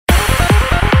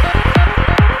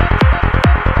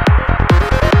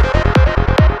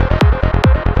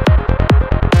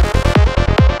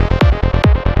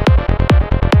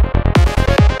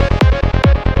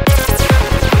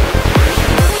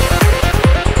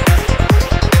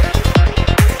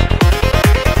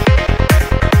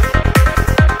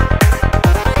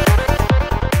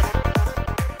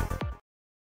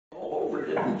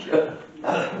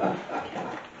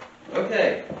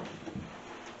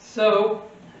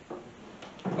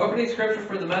Opening scripture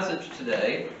for the message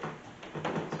today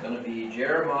is going to be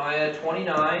Jeremiah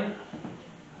 29,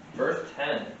 verse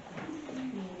 10.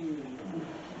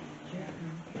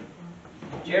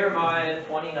 Jeremiah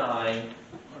 29,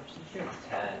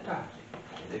 10.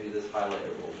 Maybe this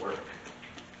highlighter will work.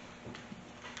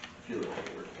 I feel it will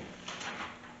work.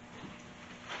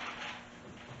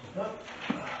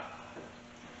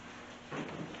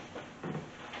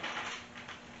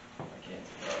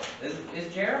 Is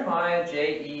Jeremiah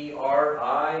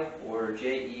J-E-R-I or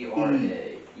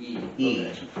J-E-R-A? E.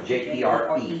 E.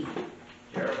 J-E-R-E.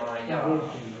 Jeremiah.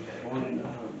 Okay.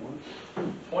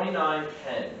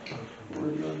 29:10.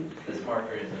 This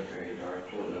marker isn't very dark.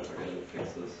 Pull it up. We're going to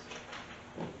fix this.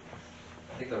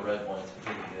 I think the red one's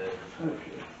pretty good.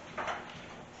 Okay.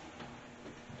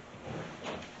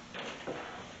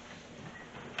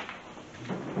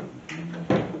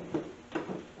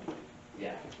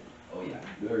 Yeah. Oh, yeah.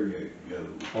 There you go.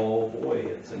 Oh boy,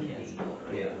 it's So an you can't E. spell it,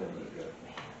 right? Yeah.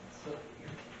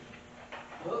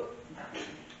 Oh.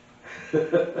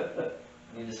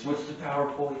 Need to switch to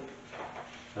PowerPoint.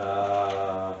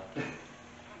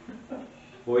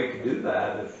 Well, you could do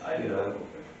that if, I you know.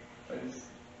 I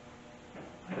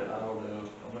don't know.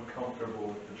 I'm uncomfortable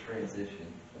with the transition.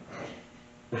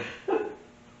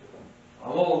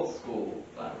 I'm old school.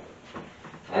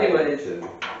 Anyways,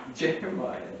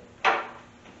 Jeremiah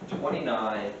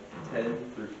 29,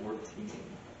 10 through 14.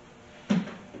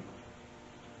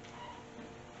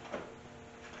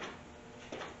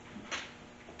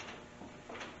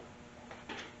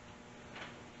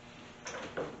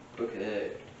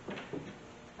 Okay.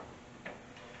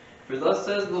 For thus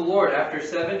says the Lord, after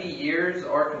 70 years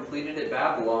are completed at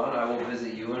Babylon, I will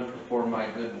visit you and perform my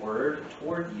good word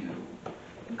toward you,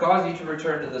 and cause you to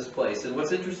return to this place. And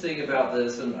what's interesting about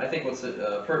this, and I think what's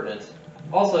pertinent,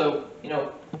 also,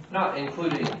 not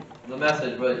including the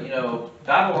message, but,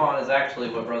 Babylon is actually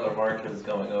what Brother Mark is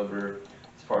going over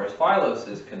as far as Philos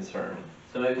is concerned.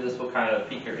 So maybe this will kind of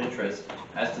pique your interest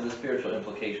as to the spiritual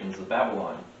implications of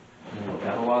Babylon.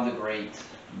 Babylon the Great.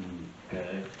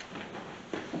 Okay.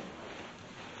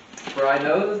 For I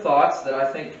know the thoughts that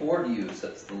I think toward you,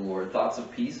 says the Lord, thoughts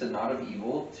of peace and not of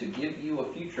evil, to give you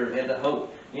a future and a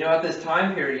hope. At this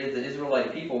time period, the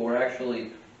Israelite people were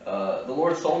actually, the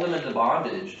Lord sold them into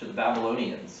bondage to the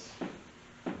Babylonians.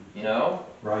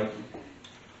 Right.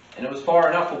 And it was far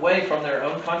enough away from their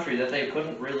own country that they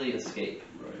couldn't really escape.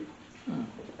 Right.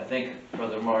 I think,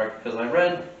 Brother Mark, because I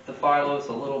read the Philos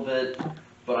a little bit,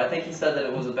 but I think he said that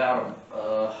it was about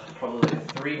probably like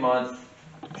a 3-month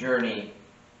journey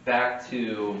back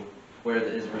to where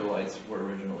the Israelites were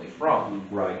originally from.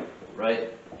 Right.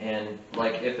 Right? And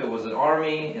like if it was an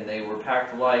army and they were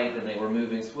packed light and they were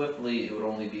moving swiftly, it would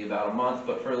only be about a month.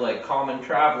 But for like common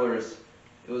travelers,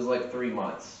 it was like 3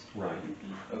 months. Right.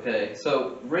 Okay,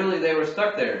 so really they were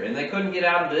stuck there and they couldn't get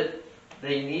out of it.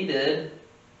 They needed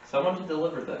someone to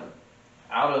deliver them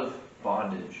out of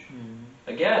bondage.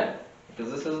 Again,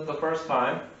 because this isn't the first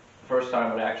time. The first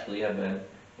time would actually have been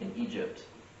in Egypt.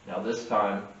 Now this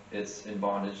time, it's in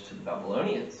bondage to the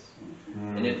Babylonians.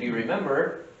 And if you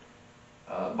remember,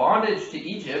 bondage to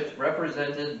Egypt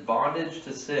represented bondage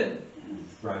to sin.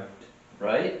 Right.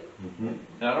 Right? Mm-hmm.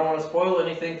 Now I don't want to spoil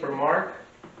anything for Mark,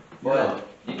 but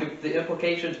the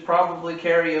implications probably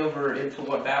carry over into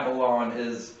what Babylon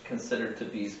is considered to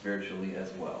be spiritually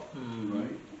as well.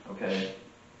 Right. Okay?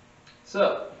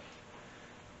 So,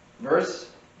 verse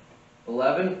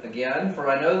 11, again, for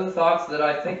I know the thoughts that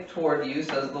I think toward you,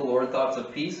 says the Lord, thoughts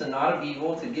of peace and not of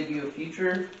evil, to give you a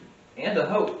future and a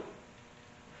hope.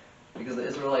 Because the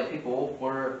Israelite people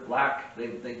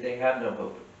they had no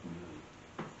hope.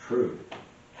 True.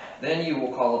 Then you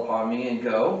will call upon me and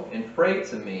go and pray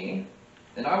to me,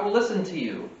 and I will listen to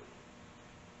you.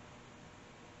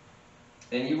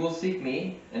 And you will seek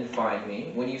me and find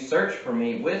me when you search for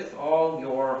me with all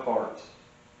your heart.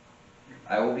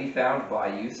 I will be found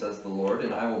by you, says the Lord,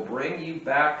 and I will bring you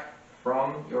back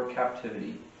from your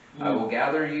captivity. I will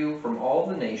gather you from all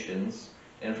the nations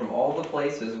and from all the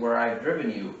places where I have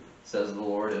driven you, says the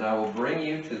Lord, and I will bring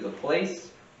you to the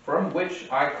place from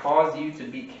which I caused you to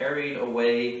be carried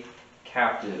away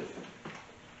captive.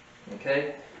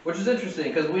 Okay? Which is interesting,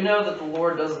 because we know that the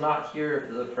Lord does not hear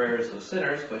the prayers of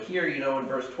sinners, but here, in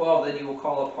verse 12, then you will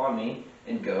call upon me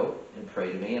and go and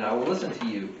pray to me, and I will listen to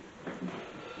you.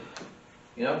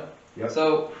 Yep.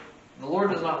 So, the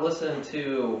Lord does not listen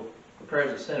to the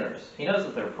prayers of sinners. He knows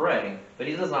that they're praying, but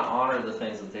He does not honor the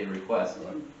things that they request.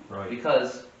 Right.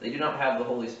 Because they do not have the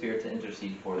Holy Spirit to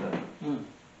intercede for them.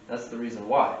 That's the reason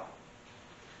why.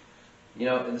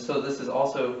 And so this is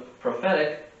also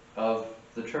prophetic of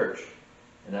the church.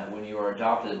 And that when you are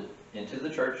adopted into the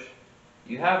church,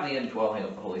 you have the indwelling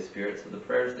of the Holy Spirit, so the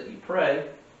prayers that you pray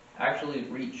actually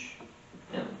reach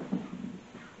Him.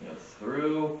 You know,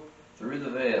 through the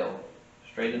veil,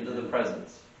 straight into the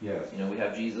presence. Yes. You know, we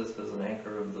have Jesus as an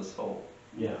anchor of the soul.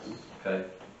 Yes. Okay.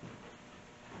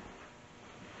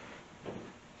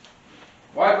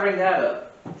 Why bring that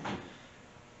up?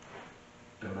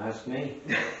 Don't ask me.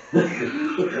 So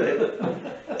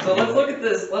let's look at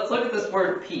this. Let's look at this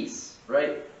word peace,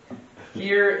 right?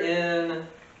 Here in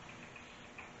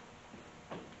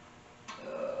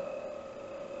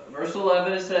verse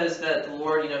 11, it says that the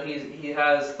Lord, you know, He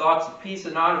has thoughts of peace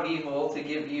and not of evil to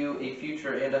give you a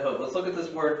future and a hope. Let's look at this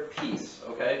word peace,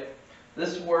 okay?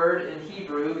 This word in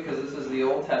Hebrew, because this is the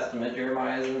Old Testament,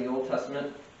 Jeremiah is in the Old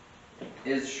Testament,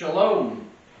 is shalom.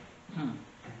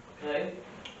 Okay?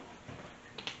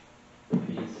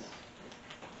 Peace.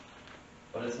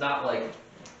 But it's not like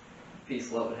peace,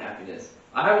 love, and happiness.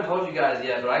 I haven't told you guys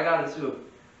yet, but I got into a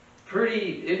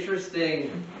pretty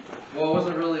interesting, well, it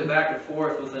wasn't really a back and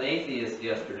forth with an atheist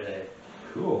yesterday.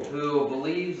 Cool. Who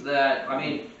believes that, I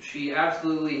mean, she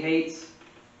absolutely hates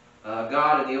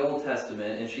God in the Old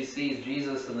Testament, and she sees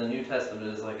Jesus in the New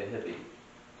Testament as like a hippie.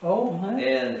 Oh, man.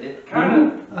 And it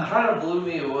kind of blew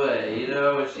me away, you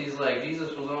know. And she's like,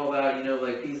 Jesus was all about, you know,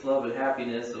 like peace, love, and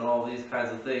happiness, and all these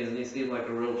kinds of things. And he seemed like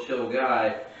a real chill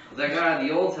guy. But that guy in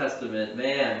the Old Testament,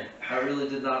 man, I really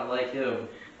did not like him.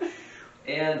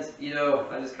 And you know,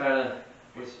 I just kind of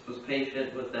was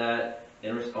patient with that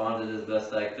and responded as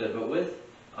best I could. But with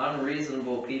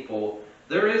unreasonable people,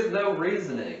 there is no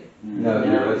reasoning. No,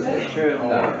 there isn't. That's true.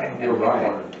 No, you're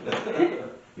right.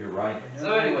 You're right.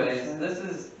 So anyways, this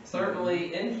is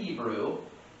certainly in Hebrew.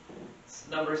 It's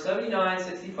number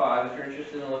 7965 if you're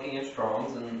interested in looking at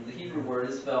Strong's. And the Hebrew word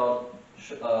is spelled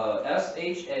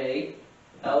S-H-A-L-O-M.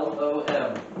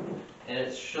 And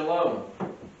it's shalom.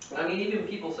 I mean, even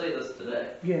people say this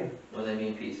today. Yeah. When they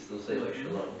mean peace, they'll say like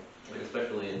shalom. Like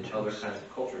especially in other kinds of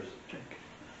cultures.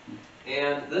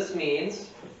 And this means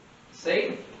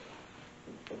safe,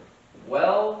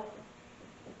 well,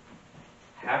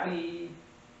 happy,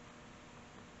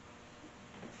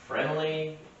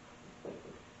 friendly,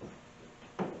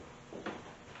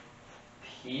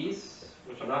 peace,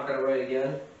 which I'm not going to write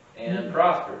again, and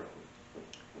prosper.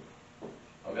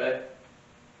 Okay?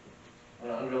 I'm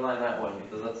going to underline that one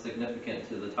because that's significant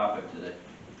to the topic today.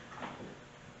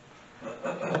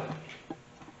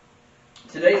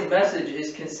 Today's message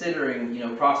is considering, you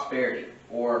know, prosperity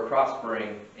or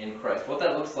prospering in Christ. What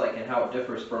that looks like and how it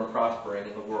differs from prospering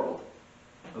in the world.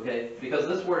 Okay? Because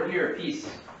this word here, peace,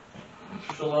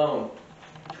 shalom,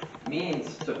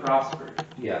 means to prosper.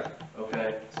 Yeah.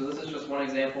 Okay? So this is just one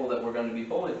example that we're going to be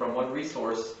pulling from, one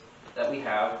resource that we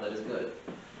have that is good.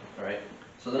 Alright?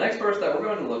 So the next verse that we're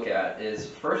going to look at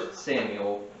is 1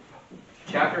 Samuel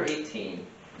chapter 18,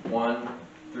 1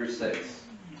 through 6.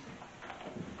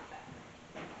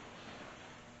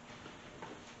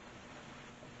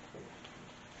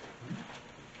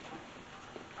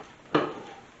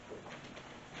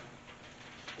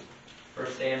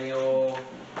 First Samuel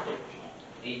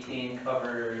 18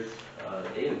 covers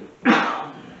David.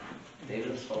 David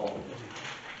and Saul.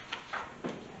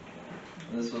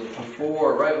 And this was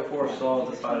right before Saul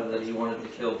decided that he wanted to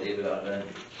kill David out of envy,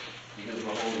 because the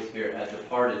Holy Spirit had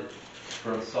departed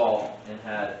from Saul and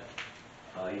had,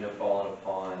 fallen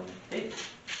upon David.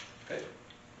 Okay.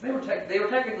 They were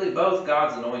technically both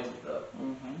God's anointed, though,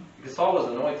 because Saul was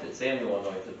anointed. Samuel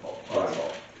anointed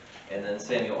Saul, and then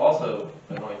Samuel also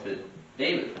anointed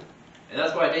David, and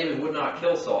that's why David would not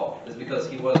kill Saul, is because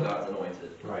he was God's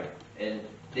anointed. Right. And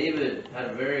David had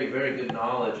a very, very good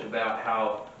knowledge about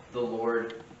how the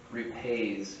Lord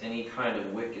repays any kind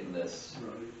of wickedness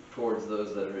towards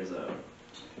those that are his own.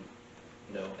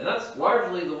 You know, and that's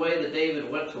largely the way that David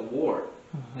went to war.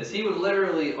 Is he would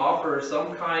literally offer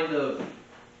some kind of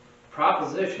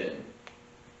proposition,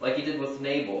 like he did with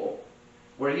Nabal,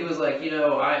 where he was like, you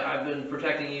know, I've been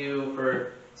protecting you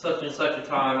for such and such a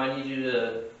time. I need you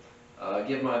to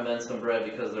give my men some bread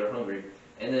because they're hungry.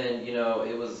 And then, you know,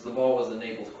 the ball was in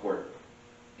Nabal's court.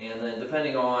 And then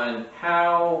depending on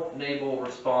how Nabal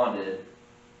responded,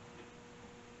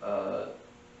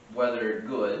 whether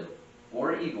good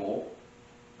or evil,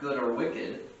 good or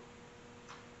wicked,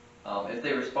 if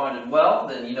they responded well,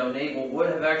 then, you know, Nabal would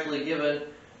have actually given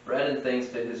bread and things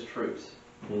to his troops.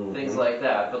 Things like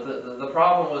that. But the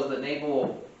problem was that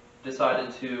Nabal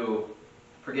decided to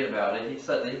forget about it. He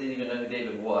said that he didn't even know who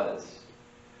David was.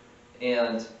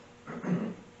 And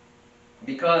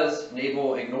because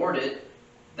Nabal ignored it,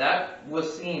 that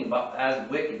was seen as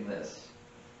wickedness.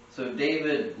 So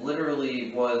David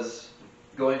literally was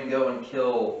going to go and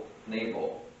kill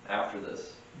Nabal after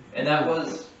this. And that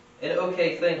was an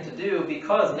okay thing to do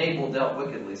because Nabal dealt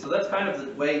wickedly. So that's kind of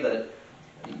the way that,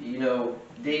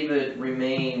 David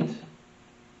remained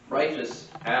righteous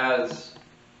as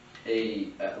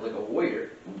like a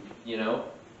warrior,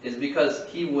 is because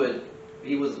he was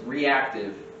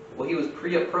reactive. Well, he was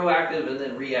proactive and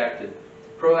then reactive.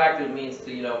 Proactive means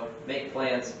to, make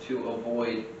plans to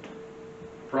avoid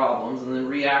problems, and then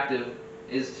reactive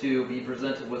is to be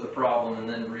presented with a problem and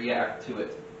then react to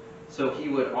it. So he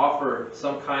would offer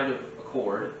some kind of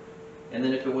accord, and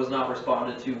then if it was not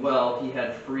responded to well, he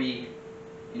had free,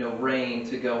 reign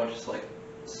to go and just like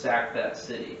sack that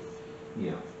city.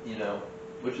 Yeah.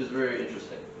 Which is very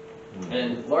interesting. Mm-hmm.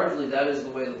 And largely that is the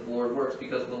way that the Lord works,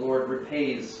 because the Lord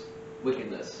repays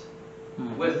wickedness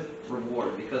with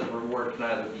reward, because reward can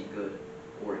either be good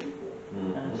or evil.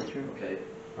 That's true. Okay?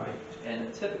 Right.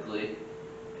 And typically,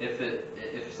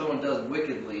 if someone does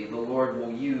wickedly, the Lord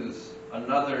will use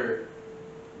another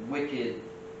wicked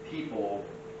people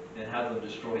and have them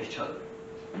destroy each other.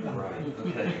 Right.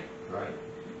 Okay? Right.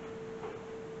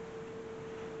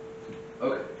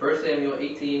 Okay, 1 Samuel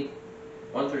 18,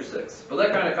 1 through 6. But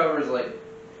that kind of covers,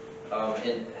 I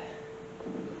think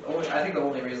the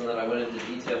only reason that I went into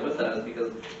detail with that is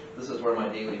because this is where my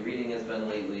daily reading has been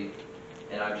lately,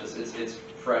 and it's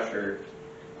fresher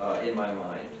in my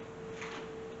mind.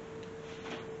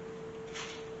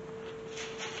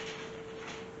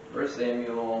 First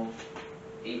Samuel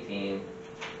 18,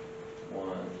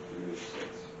 1 through 6.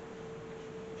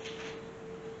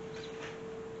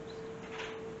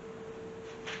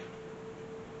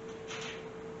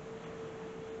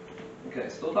 Okay,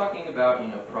 still talking about,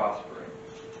 prospering.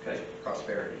 Okay,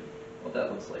 prosperity. What that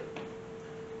looks like.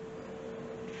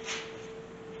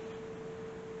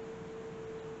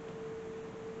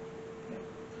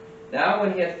 Now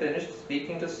when he had finished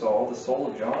speaking to Saul, the soul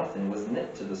of Jonathan was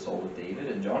knit to the soul of David,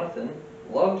 and Jonathan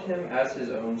loved him as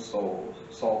his own soul.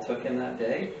 Saul took him that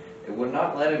day, and would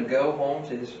not let him go home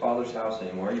to his father's house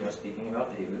anymore. Speaking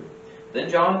about David. Then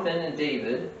Jonathan and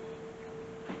David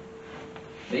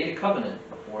made a covenant,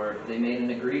 or they made an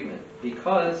agreement,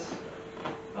 because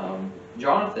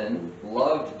Jonathan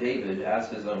loved David as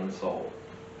his own soul.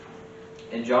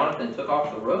 And Jonathan took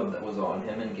off the robe that was on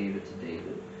him and gave it to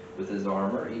David, with his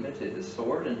armor, even to his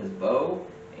sword and his bow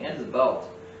and his belt.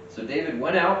 So David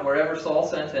went out wherever Saul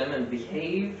sent him and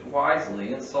behaved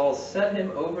wisely, and Saul set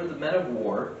him over the men of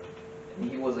war, and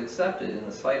he was accepted in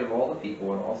the sight of all the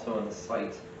people and also in the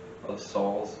sight of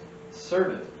Saul's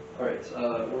servant. All right,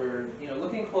 we're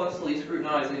looking closely,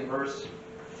 scrutinizing verse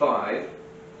 5,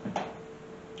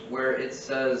 where it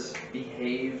says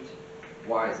behaved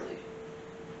wisely.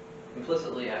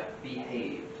 Implicitly at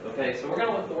behaved. Okay, so we're going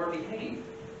to look at the word behaved.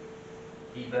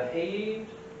 He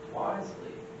behaved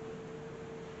wisely,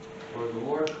 or the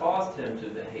Lord caused him to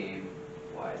behave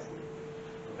wisely.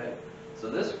 Okay, so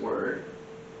this word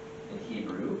in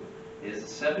Hebrew is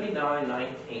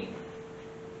 79:19.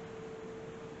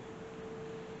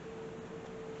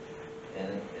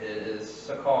 And it is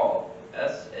sakal,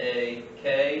 S-A-K-A-L.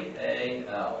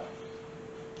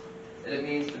 And it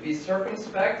means to be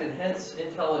circumspect and hence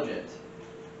intelligent.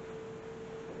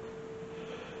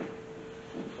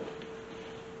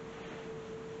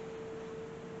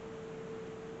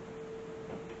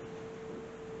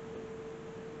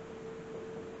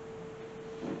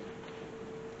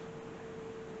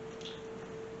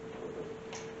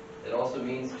 It also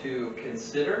means to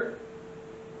consider,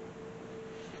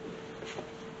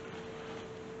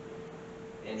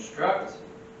 instruct,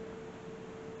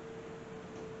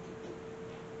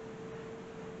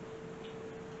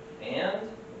 and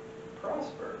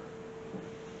prosper.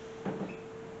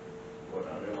 Would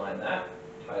underline that,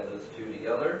 tie those two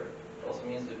together. It also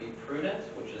means to be prudent,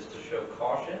 which is to show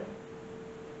caution,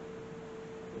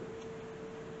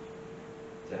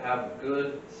 to have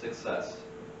good success.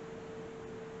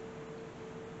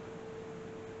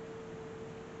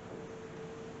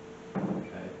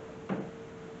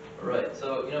 Alright,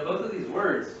 so, both of these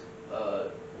words,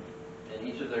 in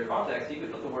each of their contexts, you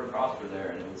could put the word prosper there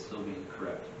and it would still be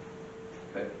correct.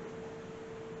 Okay?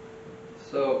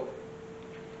 So,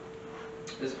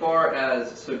 as far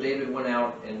as, David went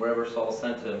out and wherever Saul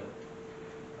sent him,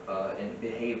 and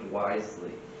behaved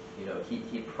wisely.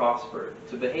 He prospered.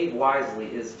 To behave wisely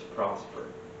is to prosper.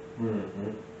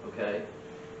 Mm-hmm. Okay?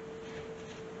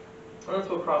 And that's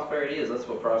what prosperity is. That's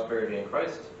what prosperity in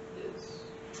Christ is.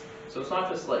 So it's not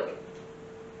just like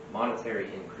monetary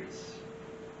increase.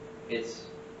 It's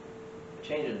a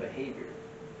change in behavior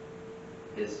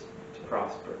is to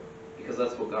prosper, because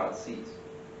that's what God sees.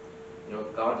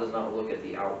 God does not look at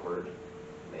the outward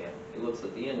man. He looks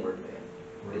at the inward man.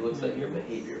 He looks at your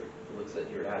behavior. He looks at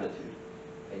your attitude.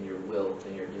 and your will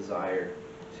and your desire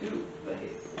to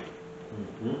behave.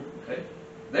 Mhm. Okay?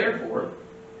 Therefore,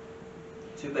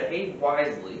 to behave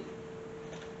wisely,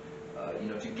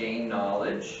 to gain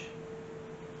knowledge,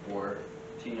 or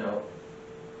to,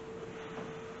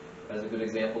 as a good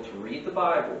example, to read the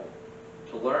Bible,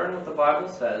 to learn what the Bible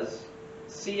says,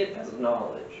 see it as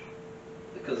knowledge,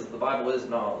 because the Bible is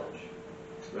knowledge,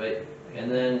 right? And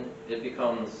then it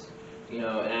becomes, an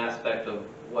aspect of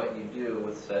what you do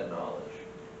with said knowledge.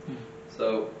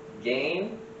 So,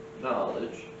 gain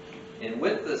knowledge, and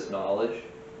with this knowledge,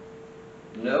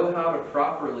 know how to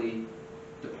properly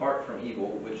depart from evil,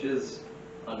 which is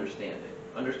understanding.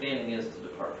 Understanding is to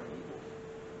depart from evil.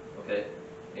 Okay?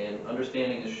 And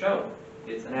understanding is shown.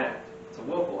 It's an act. It's a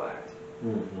willful act.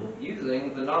 Mhm.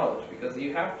 Using the knowledge, because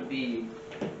you have to be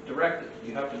directed.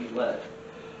 You have to be led.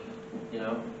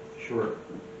 Sure.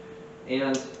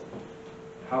 And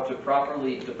how to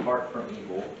properly depart from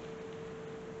evil.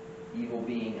 Evil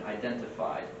being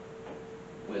identified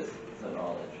with the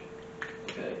knowledge.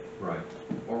 Okay? Right.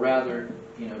 Or rather,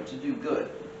 to do good.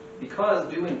 Because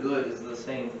doing good is the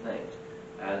same thing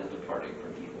as departing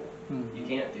from evil. You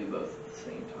can't do both at the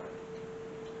same time.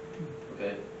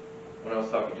 Okay? When I was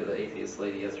talking to the atheist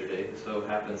lady yesterday, who so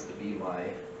happens to be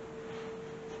my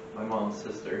mom's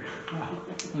sister.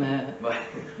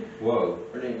 Whoa.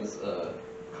 Her name is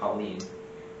Colleen.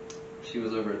 She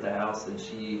was over at the house, and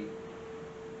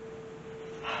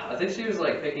I think she was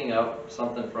like picking up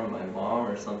something from my mom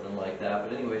or something like that.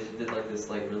 But anyway, she did like this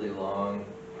really long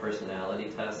personality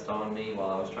test on me while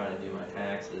I was trying to do my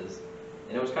taxes.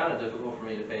 And it was kind of difficult for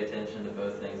me to pay attention to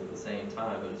both things at the same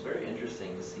time, but it's very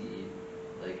interesting to see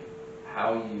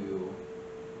how you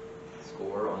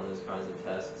score on those kinds of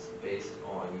tests based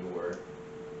on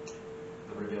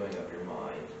the renewing of your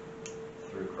mind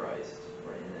through Christ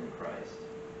or in Christ.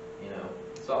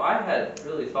 So I had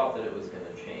really thought that it was going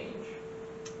to change.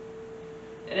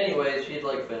 And anyway, she'd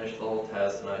finished the whole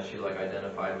test, and she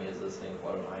identified me as this thing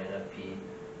called an INFP,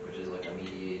 which is a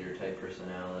mediator type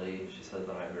personality. She said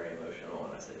that I'm very emotional,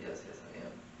 and I said yes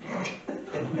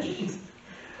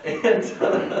I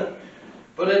am.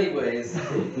 But anyways,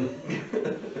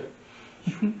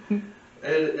 and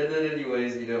then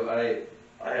anyways,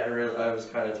 I was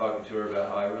kind of talking to her about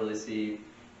how I really see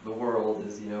the world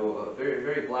as a very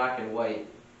very black and white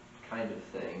kind of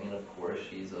thing, and of course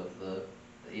she's of the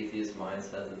atheist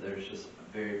mindset that there's just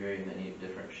very very many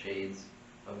different shades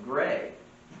of gray,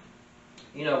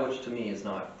 which to me is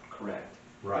not correct.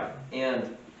 Right.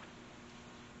 And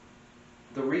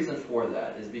the reason for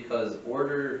that is because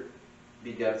order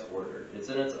begets order. It's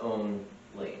in its own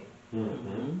lane.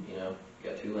 Mm-hmm. You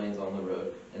got two lanes on the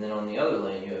road, and then on the other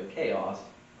lane you have chaos,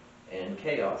 and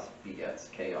chaos begets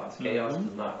chaos. Chaos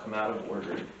does not come out of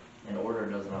order, and order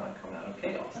does not come out of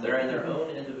chaos. They're in their own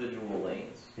individual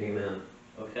lanes. Amen.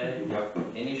 Okay? Yep.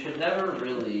 And you should never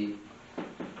really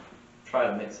try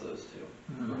to mix those two.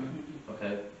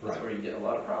 Okay? That's Right. where you get a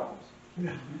lot of problems.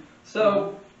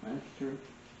 So, That's true.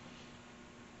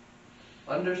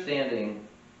 understanding.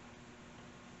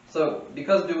 So,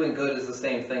 because doing good is the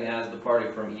same thing as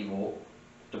departing from evil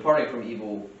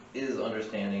is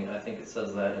understanding. I think it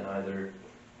says that in either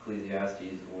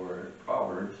Ecclesiastes or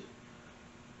Proverbs.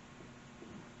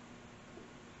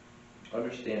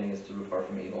 Understanding is to depart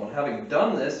from evil. And having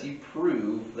done this, you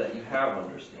prove that you have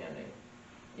understanding.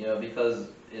 Because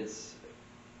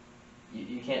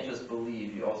you can't just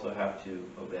believe, you also have to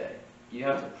obey. You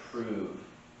have to prove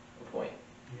a point.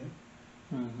 Yeah.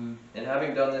 Mm-hmm. And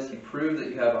having done this, you prove that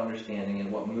you have understanding,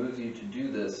 and what moves you to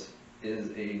do this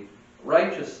is a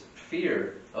righteous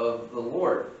fear of the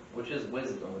Lord, which is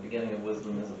wisdom. The beginning of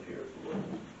wisdom is a fear of the Lord.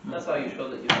 And that's how you show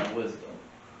that you have wisdom.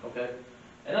 Okay?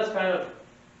 And that's kind of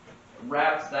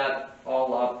wraps that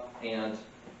all up, and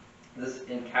this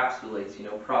encapsulates,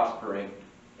 prospering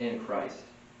in Christ,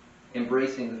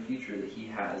 embracing the future that He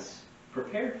has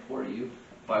prepared for you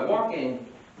by walking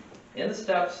in the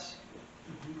steps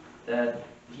that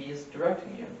He is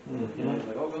directing you. Mm-hmm. He's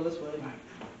like, oh, go this way.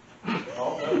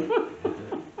 Oh, no.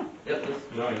 Yep, this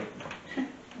Right.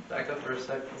 back up for a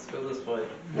sec. Let's go this way.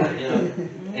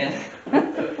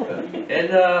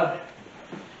 And a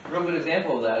real good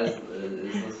example of that is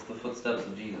the footsteps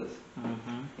of Jesus.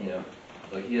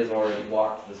 He has already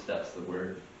walked the steps that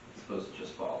we're supposed to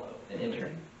just follow and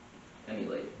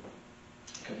emulate,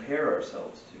 compare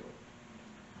ourselves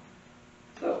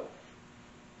to. So,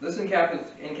 this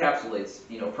encapsulates,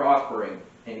 prospering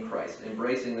in Christ,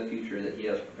 embracing the future that He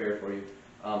has prepared for you.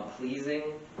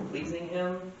 Pleasing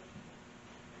Him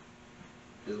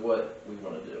is what we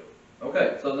want to do.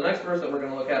 Okay, so the next verse that we're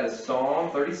going to look at is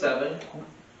Psalm 37,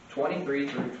 23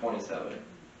 through 27.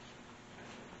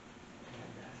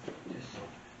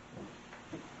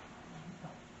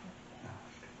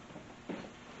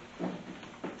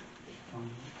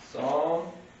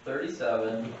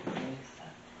 27,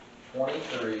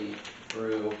 23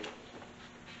 through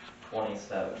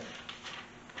 27.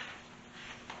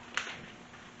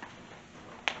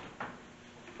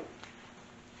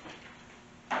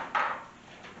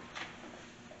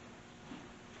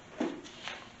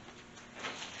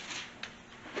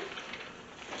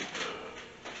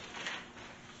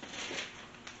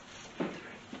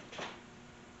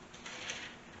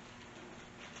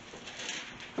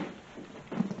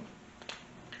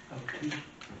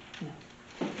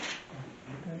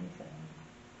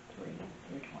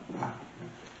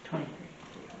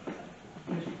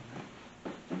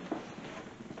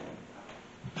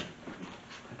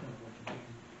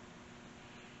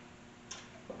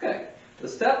 Okay. The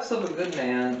steps of a good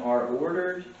man are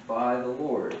ordered by the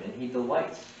Lord, and he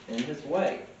delights in his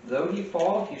way. Though he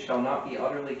fall, he shall not be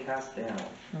utterly cast down,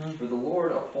 for the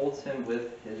Lord upholds him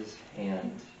with his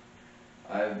hand.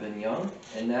 I have been young,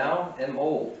 and now am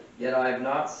old, yet I have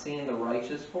not seen the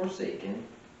righteous forsaken,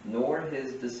 nor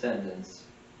his descendants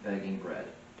begging bread.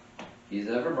 He is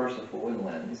ever merciful and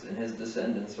lends, and his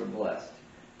descendants are blessed.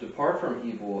 Depart from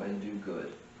evil and do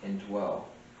good, and dwell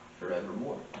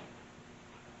forevermore.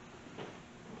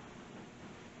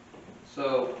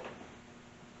 So,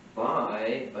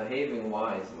 by behaving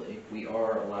wisely, we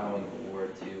are allowing the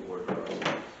Lord to order our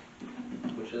steps,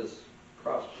 which is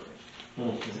prospering.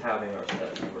 Is having our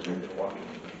steps ordered and walking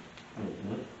in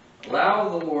them. Allow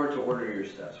the Lord to order your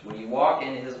steps. When you walk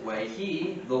in His way,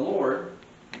 He, the Lord,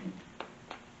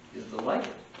 is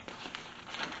delighted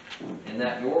in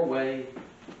that your way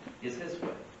is His way.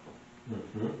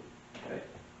 Okay.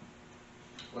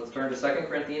 Let's turn to 2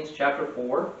 Corinthians chapter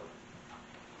 4,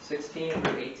 16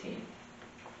 through 18.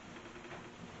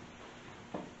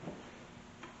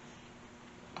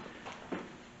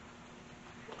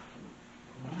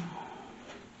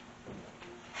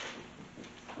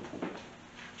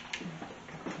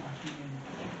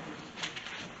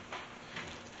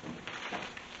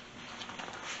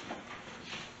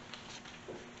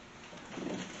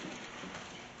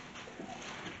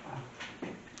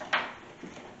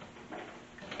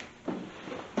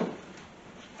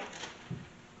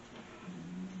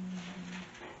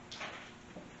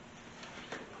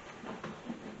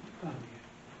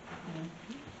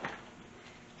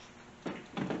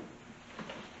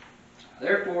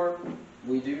 Therefore,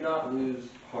 we do not lose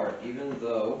heart, even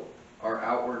though our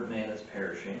outward man is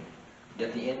perishing,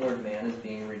 yet the inward man is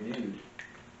being renewed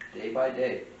day by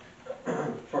day.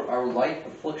 For our light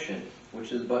affliction,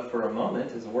 which is but for a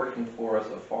moment, is working for us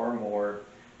a far more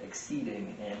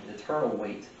exceeding and eternal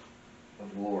weight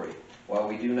of glory, while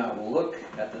we do not look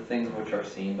at the things which are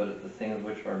seen, but at the things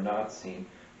which are not seen.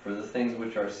 For the things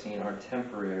which are seen are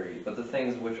temporary, but the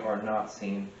things which are not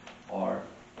seen are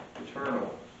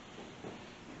eternal.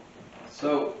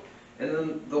 So,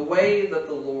 in the way that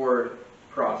the Lord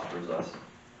prospers us,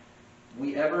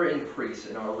 we ever increase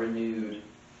in our renewed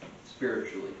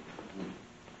spiritually.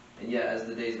 And yet, as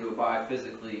the days go by,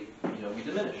 physically, we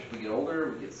diminish. We get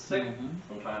older, we get sick.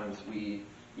 Sometimes we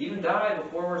even die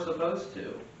before we're supposed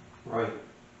to. Right.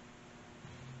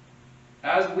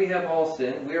 As we have all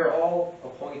sinned, we are all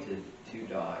appointed to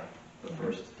die the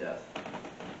first death.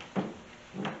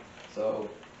 So,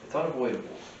 it's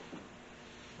unavoidable.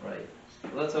 Right.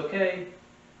 Well, that's okay,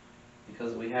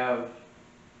 because we have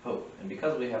hope. And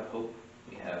because we have hope,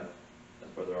 we have, as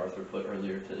Brother Arthur put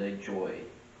earlier today, joy.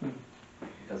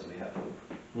 Because we have hope.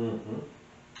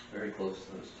 Very close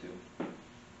to those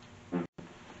two.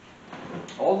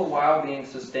 All the while being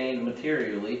sustained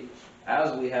materially,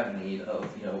 as we have need of,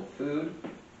 food,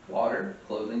 water,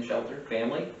 clothing, shelter,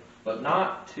 family, but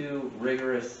not to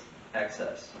rigorous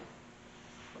excess.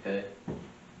 Okay?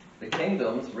 The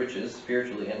kingdom's riches,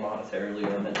 spiritually and monetarily,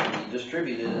 are meant to be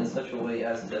distributed in such a way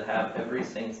as to have every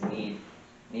saint's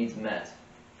needs met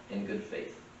in good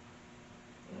faith.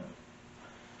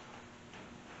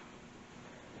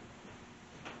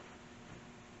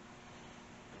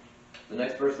 The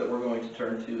next verse that we're going to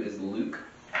turn to is Luke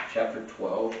chapter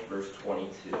 12, verse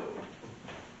 22.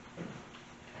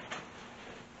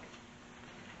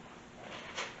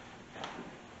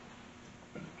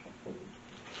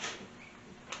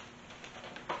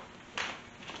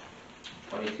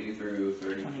 Through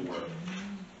 34.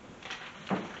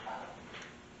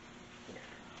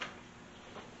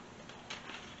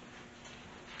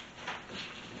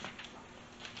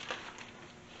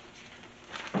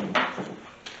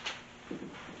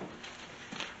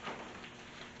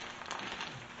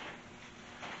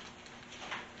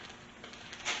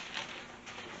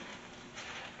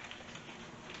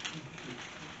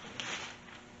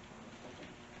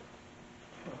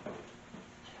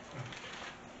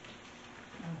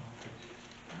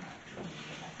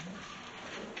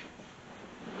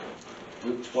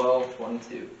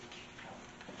 12:22.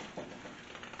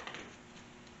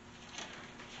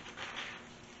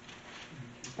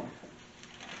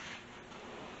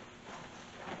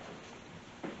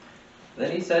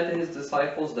 Then he said to his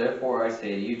disciples, "Therefore I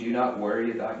say to you, do not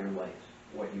worry about your life,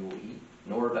 what you will eat,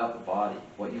 nor about the body,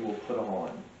 what you will put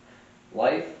on.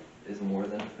 Life is more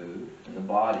than food, and the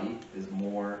body is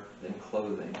more than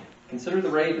clothing. Consider the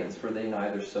ravens, for they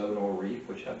neither sow nor reap,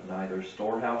 which have neither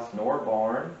storehouse nor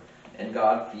barn, and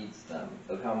God feeds them.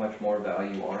 Of how much more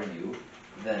value are you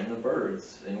than the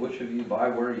birds? And which of you by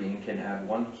worrying can add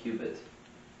 1 cubit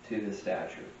to his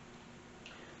stature?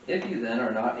 If you then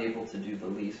are not able to do the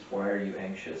least, why are you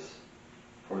anxious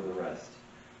for the rest?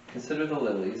 Consider the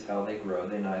lilies, how they grow,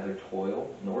 they neither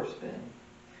toil nor spin.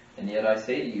 And yet I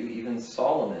say to you, even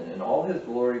Solomon in all his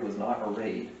glory was not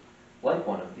arrayed like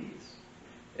one of these.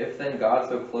 If then God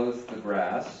so clothes the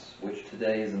grass, which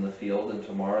today is in the field and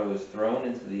tomorrow is thrown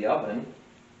into the oven,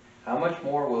 how much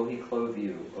more will he clothe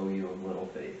you, O you of little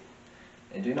faith?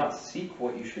 And do not seek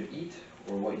what you should eat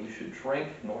or what you should drink,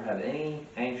 nor have an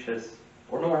anxious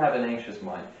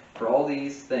mind. For all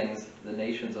these things the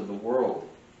nations of the world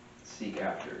seek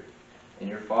after, and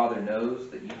your Father knows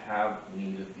that you have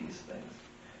need of these things.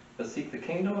 But seek the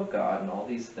kingdom of God, and all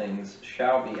these things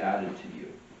shall be added to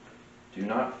you. Do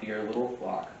not fear, little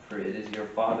flock, for it is your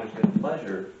Father's good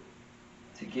pleasure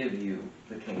to give you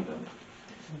the kingdom.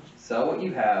 Sell what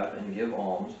you have and give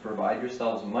alms. Provide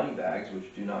yourselves money bags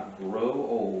which do not grow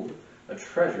old, a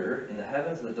treasure in the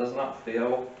heavens that does not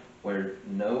fail, where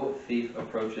no thief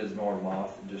approaches nor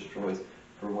moth destroys.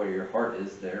 For where your heart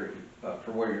is,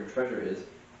 for where your treasure is,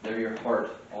 there your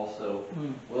heart also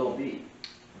will be."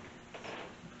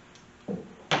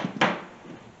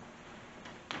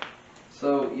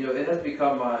 So, it has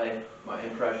become my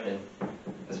impression,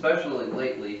 especially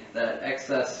lately, that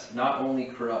excess not only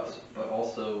corrupts, but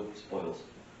also spoils.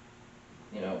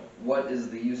 What is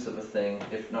the use of a thing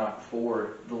if not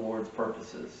for the Lord's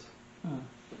purposes?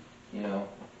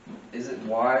 Is it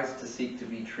wise to seek to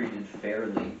be treated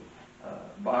fairly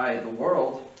by the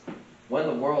world when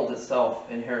the world itself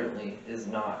inherently is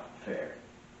not fair?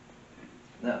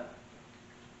 No.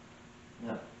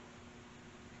 No.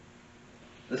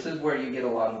 This is where you get a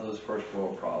lot of those first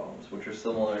world problems, which are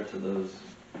similar to those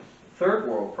third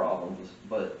world problems,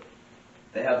 but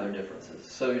they have their differences.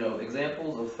 So,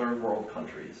 examples of third world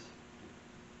countries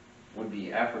would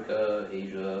be Africa,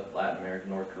 Asia, Latin America,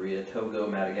 North Korea, Togo,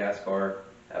 Madagascar,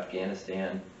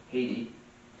 Afghanistan, Haiti.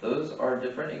 Those are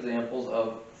different examples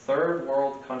of third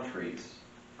world countries.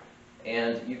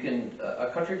 And a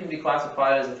country can be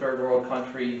classified as a third world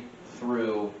country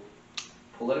through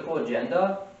political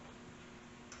agenda,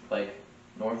 like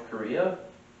North Korea,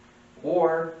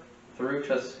 or through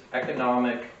just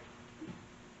economic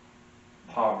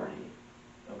poverty.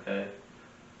 Okay?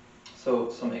 So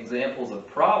some examples of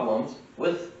problems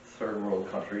with third world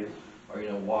countries are,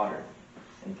 water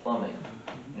and plumbing.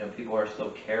 People are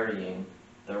still carrying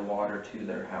their water to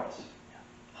their house.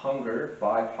 Hunger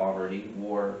by poverty,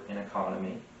 war, and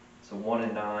economy. So 1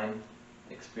 in 9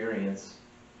 experience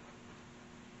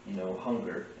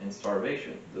hunger and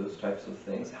starvation, those types of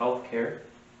things. Healthcare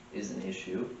is an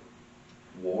issue,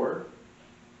 war,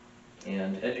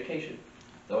 and education.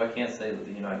 Though I can't say that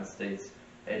the United States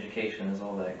education is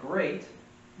all that great,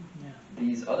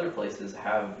 these other places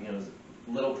have,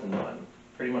 little to none.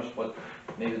 Pretty much what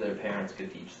maybe their parents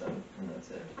could teach them, and that's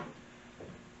it.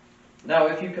 Now,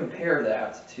 if you compare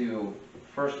that to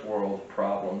first world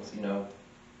problems,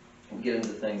 we get into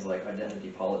things like identity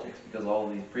politics, because all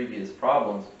of these previous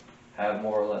problems have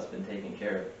more or less been taken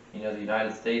care of. The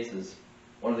United States is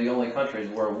one of the only countries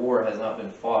where a war has not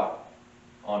been fought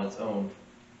on its own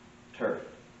turf.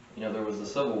 There was the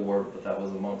Civil War, but that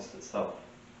was amongst itself.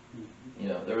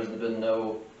 There has been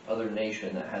no other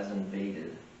nation that has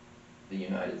invaded the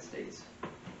United States.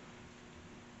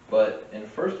 But in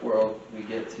first world, we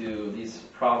get to these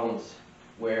problems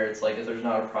where it's like if there's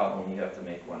not a problem, you have to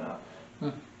make one up.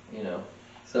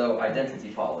 So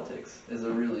identity politics is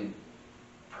a really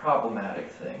problematic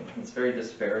thing. It's very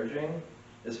disparaging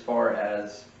as far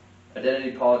as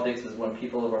identity politics is when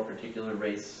people of a particular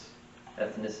race,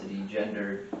 ethnicity,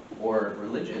 gender, or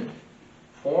religion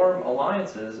form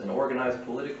alliances and organize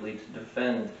politically to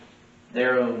defend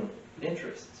their own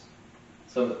interests.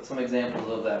 So some examples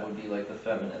of that would be like the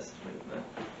feminist movement,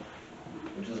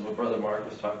 which is what Brother Mark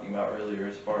was talking about earlier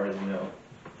as far as,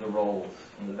 the roles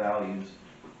and the values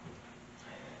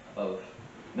of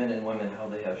men and women, how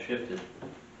they have shifted.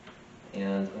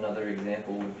 And another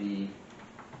example would be,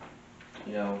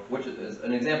 which is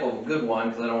an example of a good one,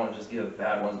 because I don't want to just give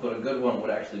bad ones, but a good one would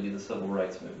actually be the civil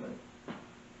rights movement.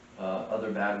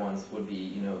 Other bad ones would be,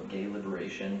 you know, gay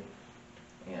liberation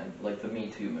and like the Me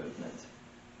Too movement.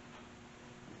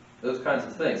 Those kinds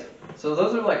of things. So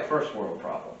those are like first world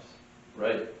problems,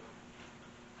 right?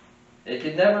 It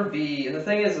can never be, and the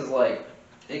thing is like,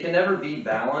 it can never be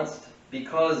balanced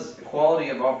because equality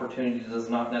of opportunity does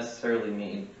not necessarily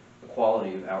mean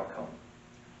equality of outcome.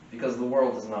 Because the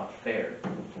world is not fair.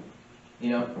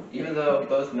 You know, even though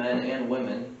both men and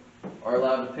women are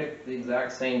allowed to pick the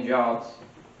exact same jobs,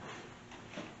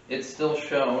 it's still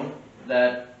shown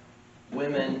that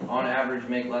women on average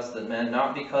make less than men,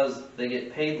 not because they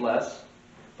get paid less,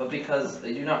 but because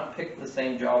they do not pick the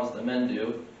same jobs that men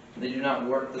do. They do not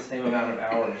work the same amount of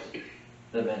hours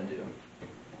that men do.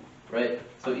 Right?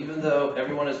 So even though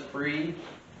everyone is free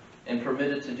and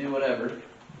permitted to do whatever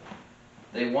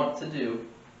they want to do,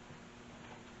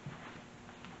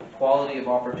 quality of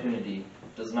opportunity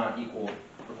does not equal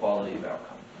equality of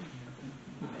outcome.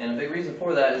 And a big reason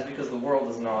for that is because the world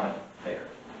is not fair.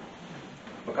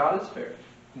 But God is fair.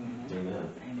 Amen.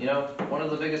 You know, one of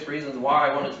the biggest reasons why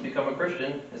I wanted to become a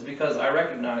Christian is because I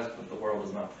recognized that the world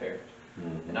is not fair.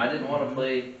 And I didn't want to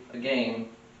play a game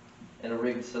in a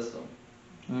rigged system.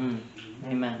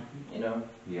 Amen. You know?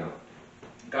 Yeah.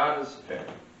 God is fair.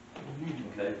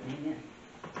 Okay?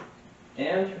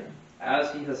 And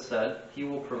as He has said, He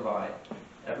will provide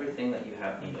everything that you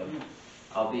have need of.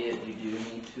 Albeit you do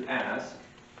need to ask,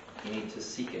 you need to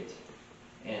seek it.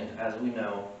 And as we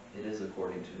know, it is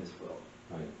according to His will.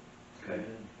 Right. Okay.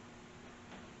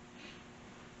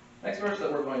 Next verse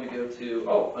that we're going to go to,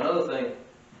 oh, another thing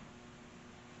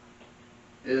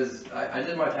is, I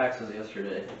did my taxes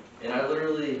yesterday, and I've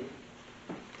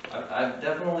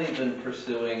definitely been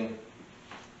pursuing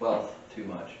wealth too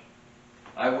much.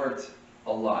 I worked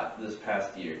a lot this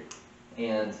past year,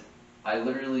 and I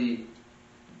literally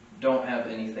don't have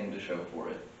anything to show for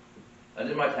it. I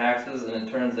did my taxes, and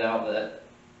it turns out that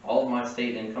all of my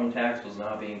state income tax was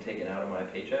not being taken out of my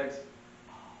paychecks.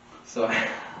 So I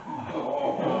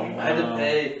had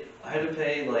to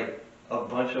pay like a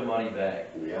bunch of money back.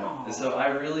 Yeah. And so I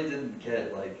really didn't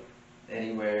get like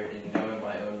anywhere, and you know, in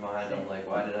my own mind, I'm like,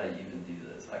 why did I even do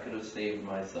this? I could have saved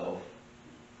myself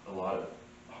a lot of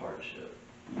hardship.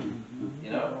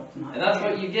 You know? And that's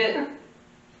what you get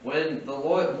when the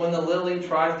lily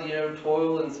tries to, you know,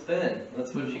 toil and spin.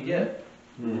 That's what you get.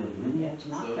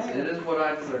 So it is what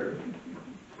I deserve.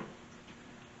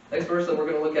 Next verse that we're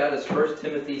going to look at is 1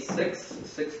 Timothy 6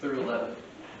 through 11.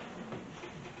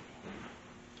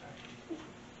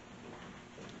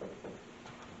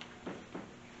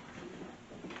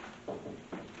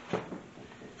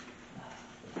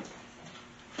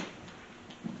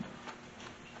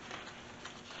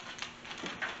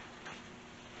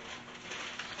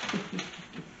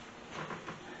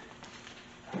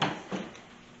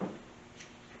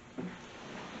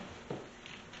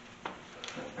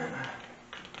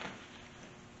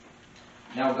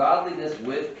 Now godliness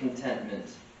with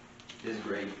contentment is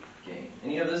great gain.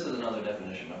 And you know, this is another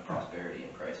definition of prosperity in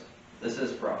Christ. This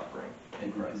is prospering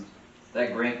in Christ.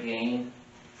 That great gain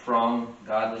from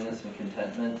godliness and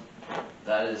contentment,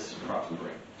 that is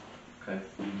prospering. Okay?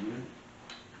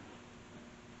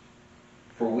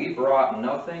 For we brought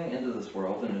nothing into this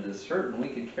world, and it is certain we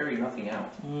could carry nothing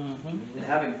out. And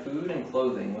having food and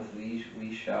clothing, with these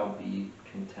we shall be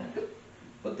content.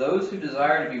 But those who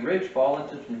desire to be rich fall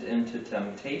into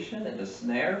temptation, into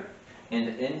snare, and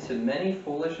into many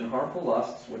foolish and harmful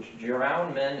lusts, which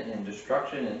drown men in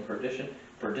destruction and perdition.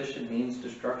 Perdition means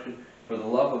destruction. For the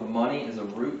love of money is a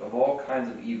root of all kinds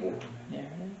of evil,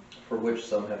 for which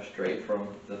some have strayed from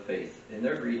the faith in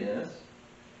their greediness,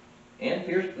 and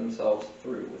pierced themselves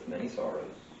through with many sorrows.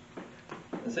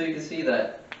 And so you can see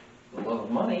that the love of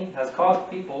money has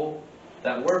caused people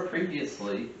that were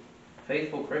previously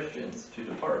faithful Christians to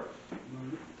depart.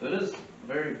 So it is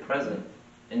very present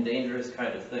and dangerous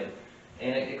kind of thing.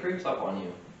 And it creeps up on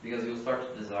you, because you'll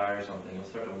start to desire something, you'll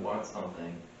start to want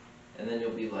something, and then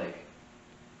you'll be like,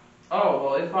 oh,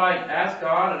 well, if I ask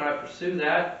God and I pursue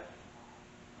that,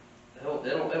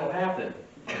 it'll happen.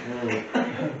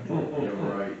 You're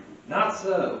right. Not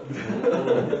so.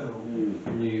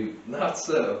 Not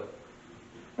so.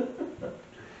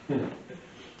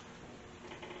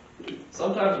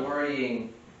 Sometimes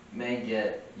worrying may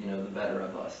get, you know, the better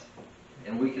of us.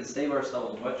 And we can save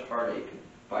ourselves much heartache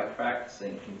by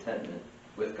practicing contentment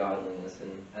with godliness.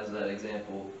 And as that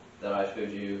example that I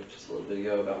showed you just a little bit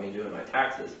ago about me doing my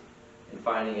taxes and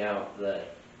finding out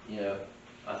that, you know,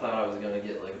 I thought I was going to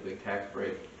get like a big tax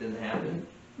break. Didn't happen.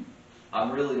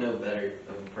 I'm really no better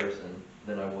of a person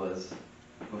than I was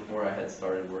before I had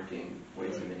started working way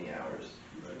too many hours.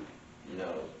 You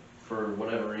know, for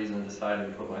whatever reason, decided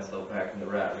to put myself back in the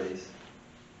rat race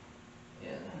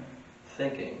and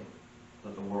thinking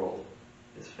that the world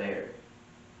is fair.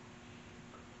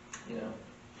 You know?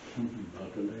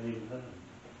 Not today,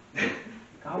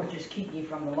 God was just keeping you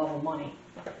from the love of money.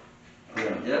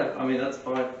 Yeah, I mean that's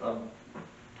fine.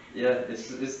 Yeah, it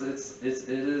is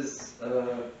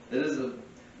a bit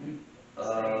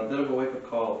of a wake-up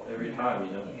call every time,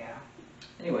 you know. Yeah.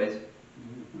 Anyways,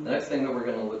 the next thing that we're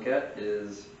going to look at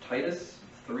is Titus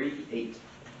 3:8.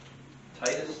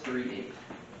 Titus 3:8.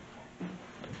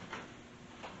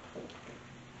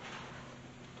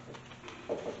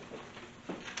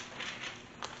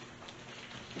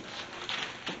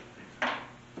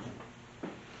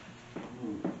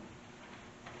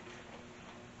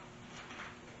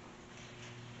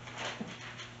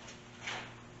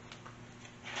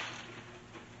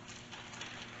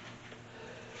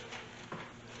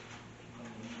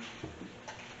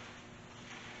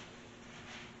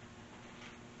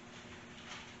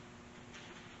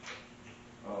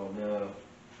 Oh no,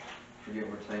 forget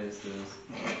where Titus is.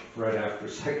 Right after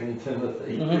 2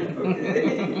 Timothy.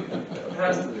 Okay, I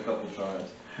passed it a couple times.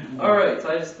 Alright,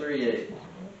 Titus 3:8.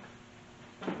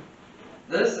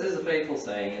 This is a faithful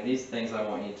saying, and these things I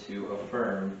want you to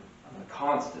affirm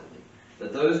constantly,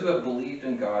 that those who have believed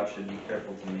in God should be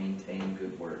careful to maintain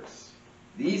good works.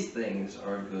 These things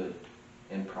are good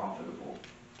and profitable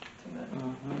to men.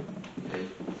 Okay?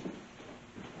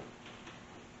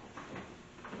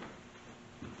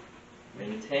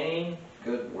 Maintain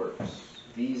good works.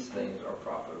 These things are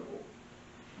profitable.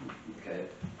 Okay?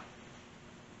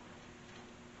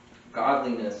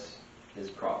 Godliness is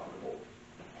profitable.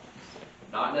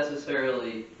 Not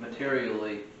necessarily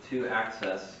materially to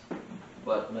access,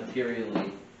 but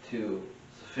materially to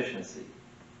sufficiency.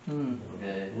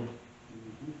 Okay?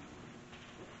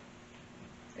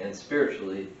 And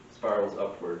spiritually spirals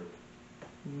upward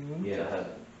to Yes.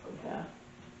 heaven. Yeah.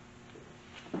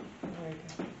 Very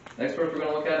good. Next verse we're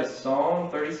going to look at is Psalm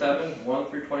 37, 1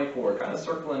 through 24. Kind of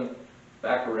circling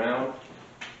back around,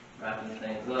 wrapping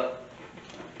things up.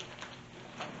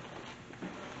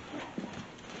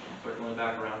 Circling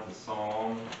back around to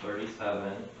Psalm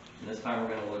 37. And this time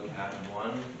we're going to look at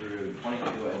 1 through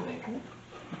 22, I think.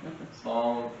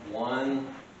 Psalm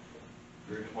 1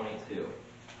 through 22.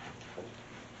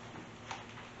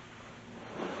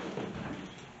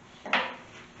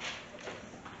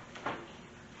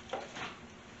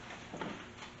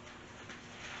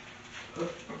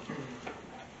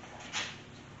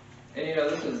 And you know,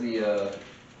 this is the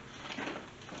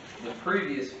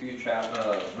previous few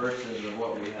verses of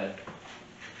what we had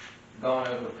gone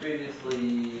over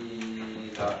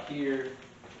previously out here,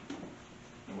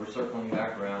 and we're circling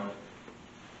back around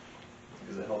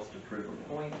because it helps to prove a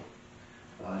point.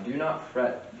 Do not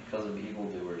fret because of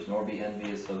evildoers, nor be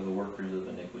envious of the workers of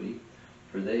iniquity,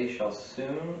 for they shall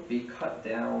soon be cut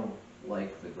down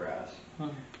like the grass.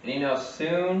 And you know,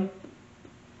 soon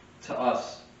to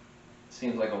us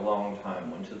seems like a long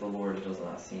time, when to the Lord it does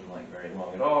not seem like very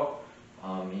long at all.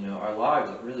 You know, our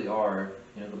lives really are,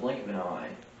 you know, the blink of an eye,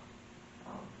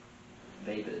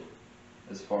 vapid,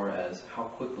 as far as how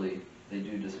quickly they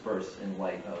do disperse in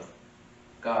light of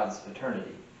God's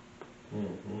eternity. You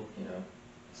know,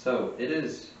 so it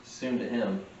is soon to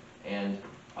Him, and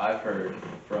I've heard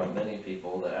from many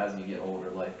people that as you get older,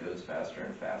 life goes faster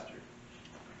and faster.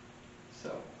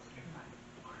 So,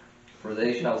 for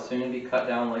they shall soon be cut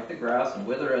down like the grass and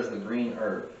wither as the green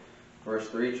herb. Verse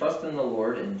 3, trust in the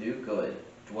Lord and do good.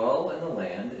 Dwell in the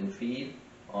land and feed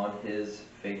on His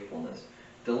faithfulness.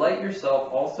 Delight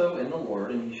yourself also in the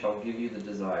Lord, and He shall give you the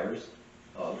desires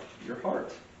of your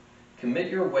heart.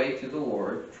 Commit your way to the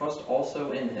Lord. Trust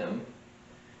also in Him,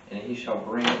 and He shall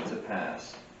bring it to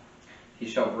pass. He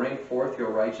shall bring forth your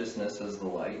righteousness as the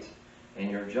light, and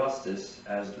your justice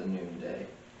as the noonday.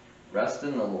 Rest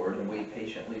in the Lord and wait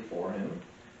patiently for Him.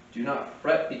 Do not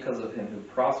fret because of him who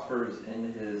prospers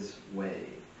in his way,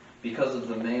 because of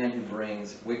the man who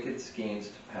brings wicked schemes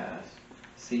to pass.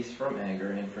 Cease from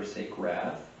anger and forsake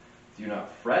wrath. Do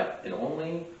not fret, it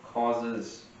only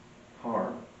causes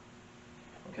harm.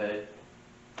 Okay?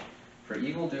 For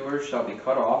evildoers shall be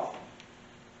cut off,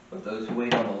 but those who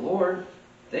wait on the Lord,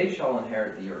 they shall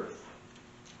inherit the earth.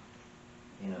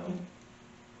 You know.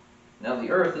 Now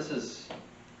the earth,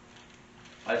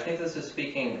 I think this is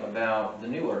speaking about the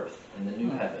new earth and the new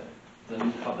heaven, the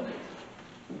new covenant.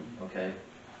 Okay?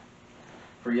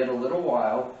 For yet a little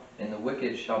while, and the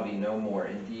wicked shall be no more.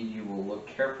 Indeed, you will look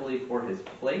carefully for his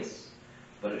place,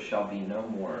 but it shall be no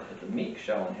more. But the meek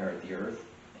shall inherit the earth,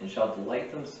 and shall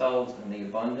delight themselves in the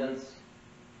abundance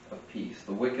of peace.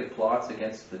 The wicked plots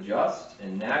against the just,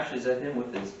 and gnashes at him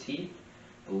with his teeth.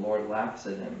 The Lord laughs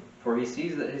at him, for he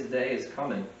sees that his day is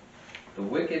coming. The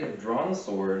wicked have drawn the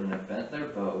sword and have bent their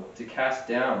bow to cast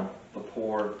down the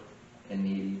poor and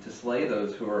needy, to slay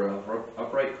those who are of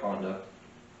upright conduct.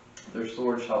 Their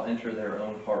sword shall enter their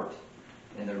own heart,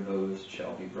 and their bows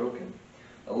shall be broken.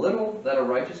 A little that a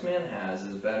righteous man has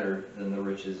is better than the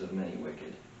riches of many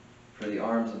wicked. For the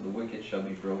arms of the wicked shall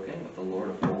be broken, but the Lord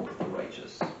upholds the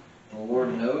righteous. The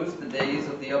Lord knows the days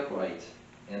of the upright,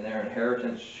 and their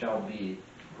inheritance shall be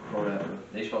forever.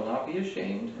 They shall not be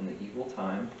ashamed in the evil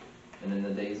time, and in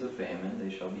the days of famine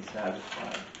they shall be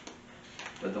satisfied.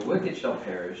 But the wicked shall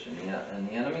perish, and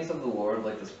the enemies of the Lord,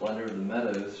 like the splendor of the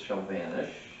meadows, shall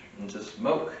vanish. Into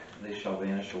smoke they shall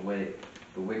vanish away.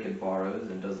 The wicked borrows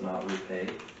and does not repay,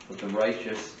 but the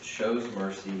righteous shows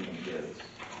mercy and gives.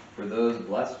 For those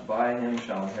blessed by him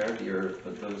shall inherit the earth,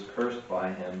 but those cursed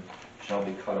by him shall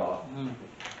be cut off.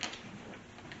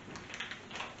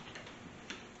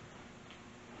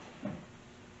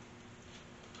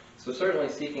 So certainly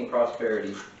seeking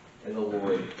prosperity in the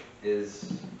Lord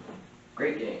is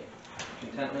great gain.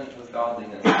 Contentment with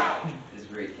godliness is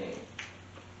great gain.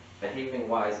 Behaving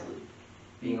wisely,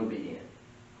 being obedient,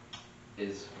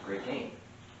 is great gain.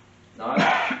 Not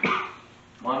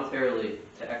monetarily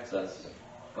to excess,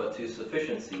 but to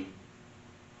sufficiency,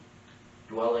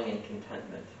 dwelling in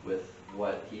contentment with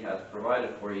what he has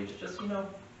provided for you to just,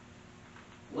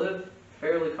 live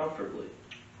fairly comfortably,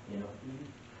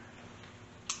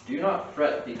 Do not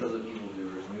fret because of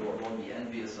evildoers, nor be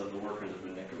envious of the workers of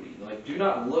iniquity. Do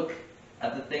not look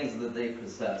at the things that they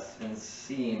possess and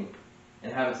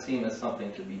have it seem as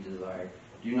something to be desired.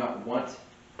 Do not want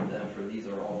them, for these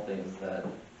are all things that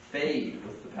fade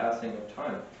with the passing of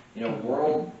time.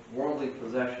 Worldly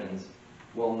possessions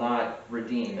will not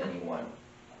redeem anyone.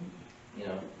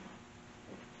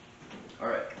 All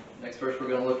right. Next verse we're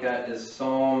going to look at is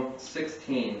Psalm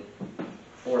 16,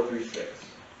 4 through 6.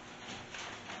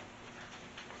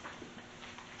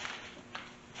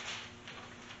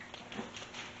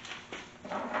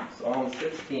 Psalm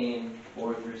 16,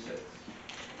 4 through 6.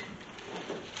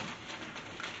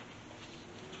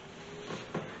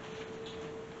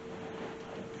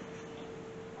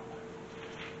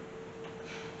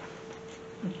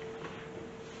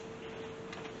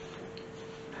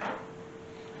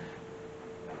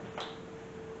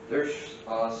 Their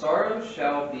sorrows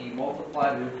shall be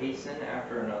multiplied who hasten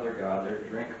after another god. Their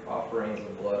drink offerings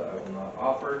of blood I will not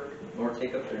offer, nor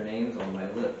take up their names on my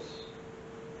lips.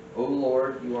 O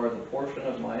Lord, you are the portion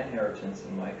of my inheritance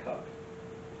and my cup.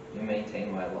 You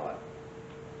maintain my lot.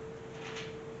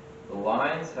 The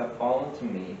lines have fallen to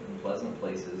me in pleasant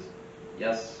places.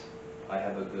 Yes, I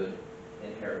have a good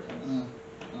inheritance.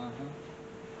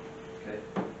 Okay.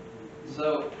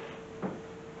 So,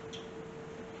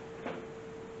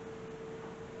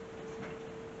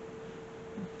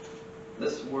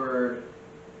 this word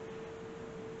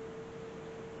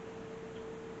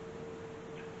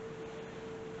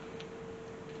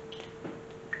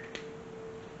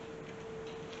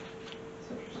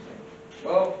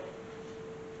well,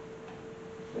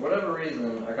 for whatever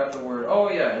reason, I got the word,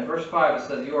 in verse 5 it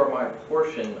says, you are my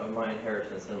portion of my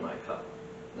inheritance and my cup.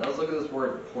 Now let's look at this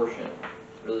word portion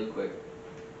really quick.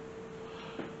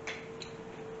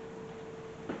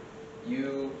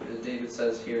 You, as David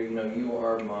says here, you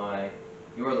are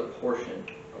the portion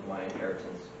of my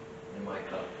inheritance and my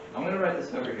cup. I'm going to write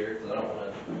this over here because I don't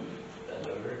want to bend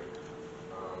over.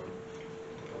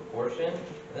 Portion.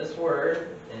 This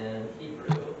word in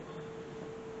Hebrew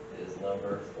is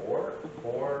number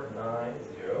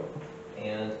 4490,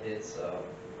 and it's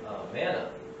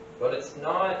manna, but it's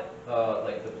not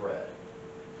like the bread,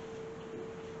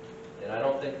 and I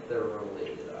don't think that they're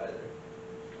related either.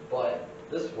 But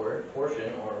this word,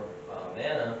 portion or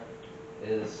manna,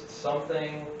 is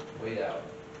something weighed out.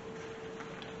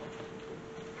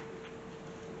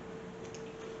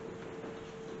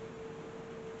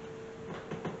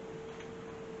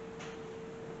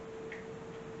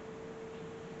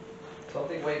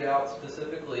 Something weighed out,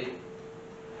 specifically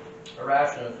a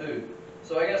ration of food.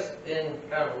 So I guess in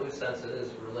kind of a loose sense it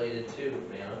is related to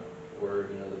manna, or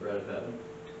the bread of heaven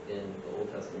in the Old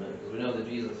Testament, because we know that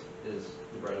Jesus is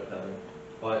the bread of heaven.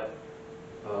 But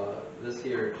this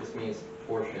here just means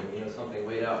portion, something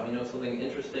weighed out. Something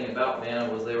interesting about manna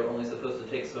was they were only supposed to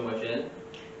take so much in,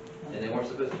 and they weren't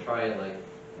supposed to try and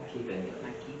keep any of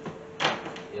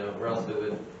it. Or else it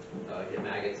would get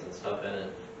maggots and stuff in it,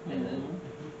 and then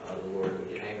the Lord would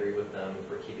get angry with them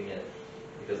for keeping it,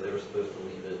 because they were supposed to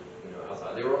leave it,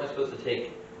 outside. They were only supposed to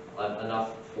take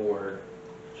enough for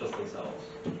just themselves,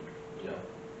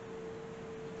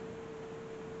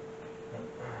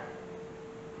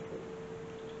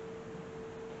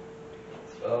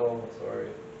 Oh, sorry.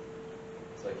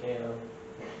 Yes, I can.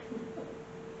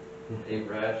 A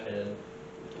ration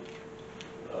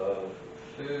of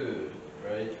food,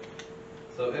 right?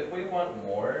 So if we want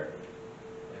more,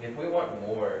 like if we want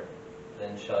more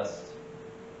than just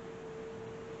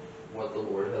what the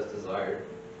Lord has desired,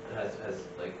 has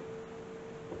like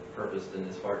purposed in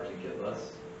His heart to give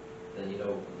us, then you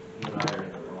know, you and I are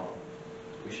in the wrong.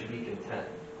 We should be content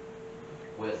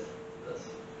with this,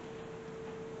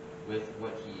 with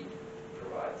what He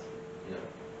provides, you know.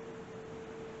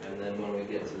 And then when we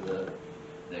get to the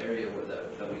area where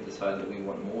that we decide that we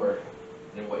want more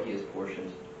than what He has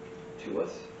portioned to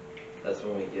us, that's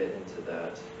when we get into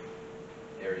that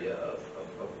area of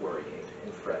worrying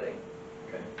and fretting.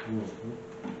 Okay.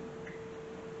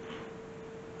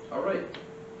 All right.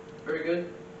 Very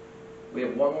good. We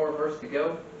have one more verse to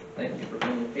go. Thank you for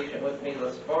being patient with me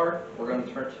thus far. We're going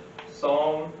to turn to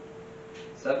Psalm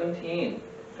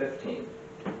 17:15.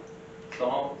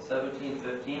 Psalm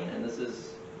 17:15, and this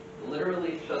is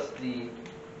literally just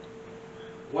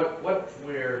what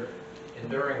we're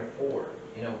enduring for.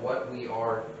 You know, what we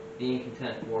are being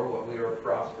content for, what we are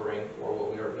prospering for,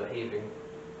 what we are behaving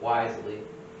wisely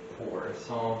for.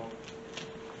 Psalm,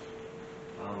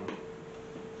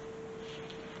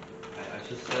 I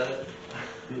just said it.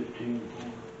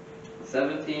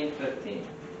 17:15.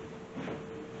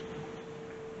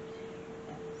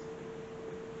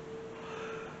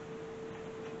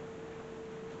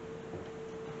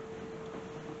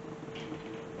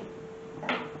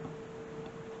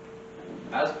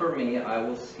 As for me, I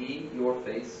will see your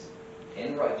face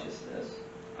in righteousness.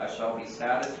 I shall be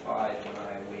satisfied when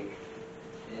I awake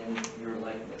in your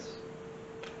likeness.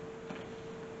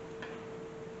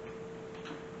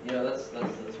 You know, that's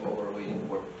what we're waiting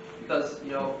for. Because,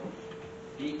 you know,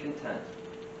 be content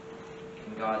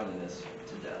in godliness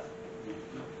to death.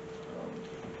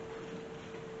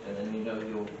 And then, you know,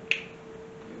 you'll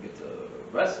get to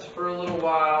rest for a little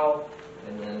while,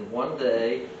 and then one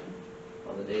day,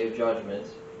 on the day of judgment,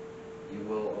 you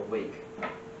will awake,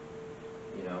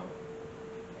 you know,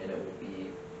 and it will be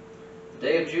the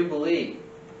day of Jubilee,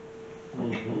 you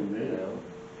know.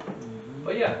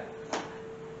 But yeah,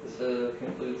 this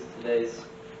concludes today's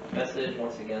message.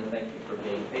 Once again, thank you for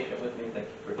being patient with me. Thank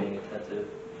you for